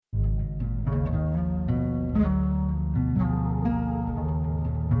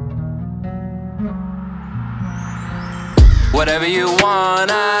Whatever you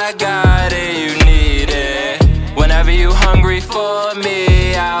want, I got it, you need it. Whenever you hungry for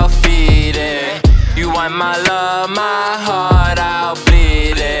me, I'll feed it. You want my love, my heart, I'll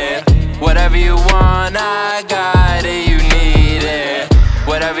bleed it. Whatever you want, I got it, you need it.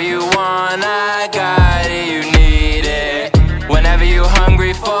 Whatever you want, I got it, you need it. Whenever you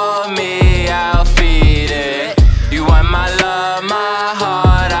hungry for me, I'll feed it. You want my love, my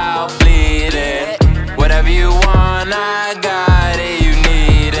heart, I'll bleed it. Whatever you want, I got it, you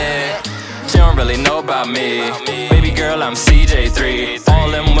need it. She don't really know about me. Baby girl, I'm CJ3. All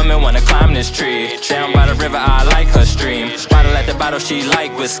them women wanna climb this tree. Down by the river, I like her stream. Bottle at the bottle, she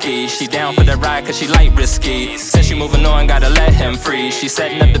like whiskey. She down for the ride cause she like risky. Since she moving on, gotta let him free. She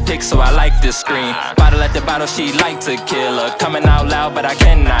setting up the pic, so I like this screen. Bottle at the bottle, she like tequila. Coming out loud, but I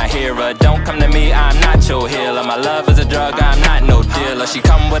cannot hear her. Don't come to me, I'm not your healer. My love is a drug, I'm not no dealer. She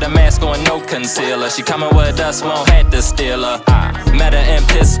coming with a mask on, no concealer. She coming with us, won't have to steal her. Met her in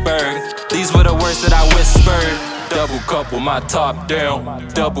Pittsburgh. These were the words that I whispered. Double cup with my top down.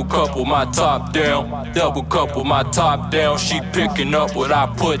 Double cup with my top down. Double cup with my top down. She picking up what I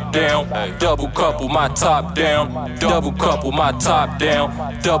put down. Double cup with my top down. Double cup with my top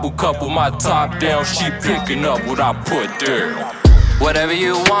down. Double cup with my top down. She picking up what I put down. Whatever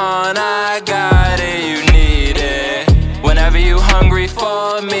you want, I got it, you need it. Whenever you hungry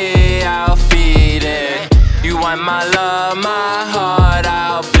for me, I'll feed it. You want my love, my heart,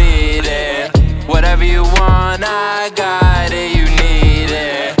 I'll bleed it. Whatever you want, I got it, you need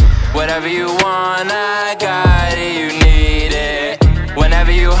it. Whatever you want, I got it, you need it.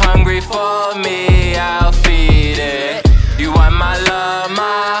 Whenever you hungry for me, I'll feed it. You want my love,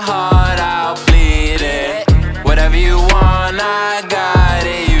 my heart, I'll bleed it. Whatever you want, I got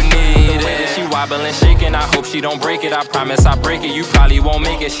it, you need it. She wobbling, shaking, I hope she don't break it. I promise I'll break it, you probably won't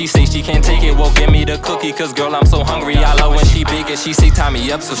make it. She say she can't take it, well give me the cookie. Cause girl, I'm so hungry, I love when she bake it. She say tie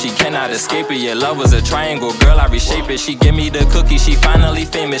me up so she cannot escape it. Yeah, love was a triangle, girl, I reshape it. She give me the cookie, she finally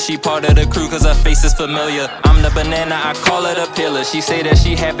famous. She part of the crew cause her face is familiar. I'm the banana, I call her the pillar. She say that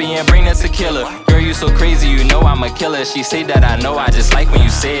she happy and bring the tequila. Girl, you so crazy, you know I'm a killer. She say that I know, I just like when you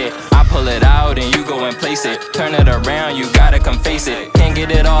say it. I pull it out and you go and place it. Turn it around, you gotta come face it. Can't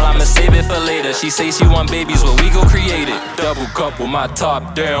get it all, I'ma save it for later. She say she want babies, well we go create it. Double cup with my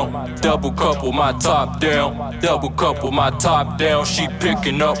top down. Double cup with my top down. Double cup with my top down. She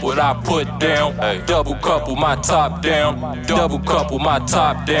picking up what I put down. Double cup with my top down. Double cup with my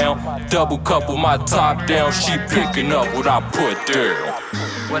top down. Double cup with my top down. She picking up what I put down.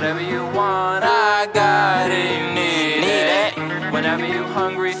 Whatever you want, I got it, you need it. Whenever you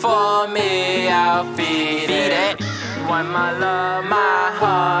hungry for me, I'll feed it. You want my love, my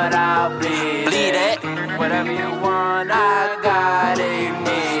heart, I'll bleed it. Whatever you want, I got it, you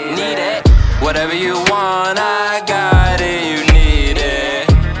need it. Whatever you want, I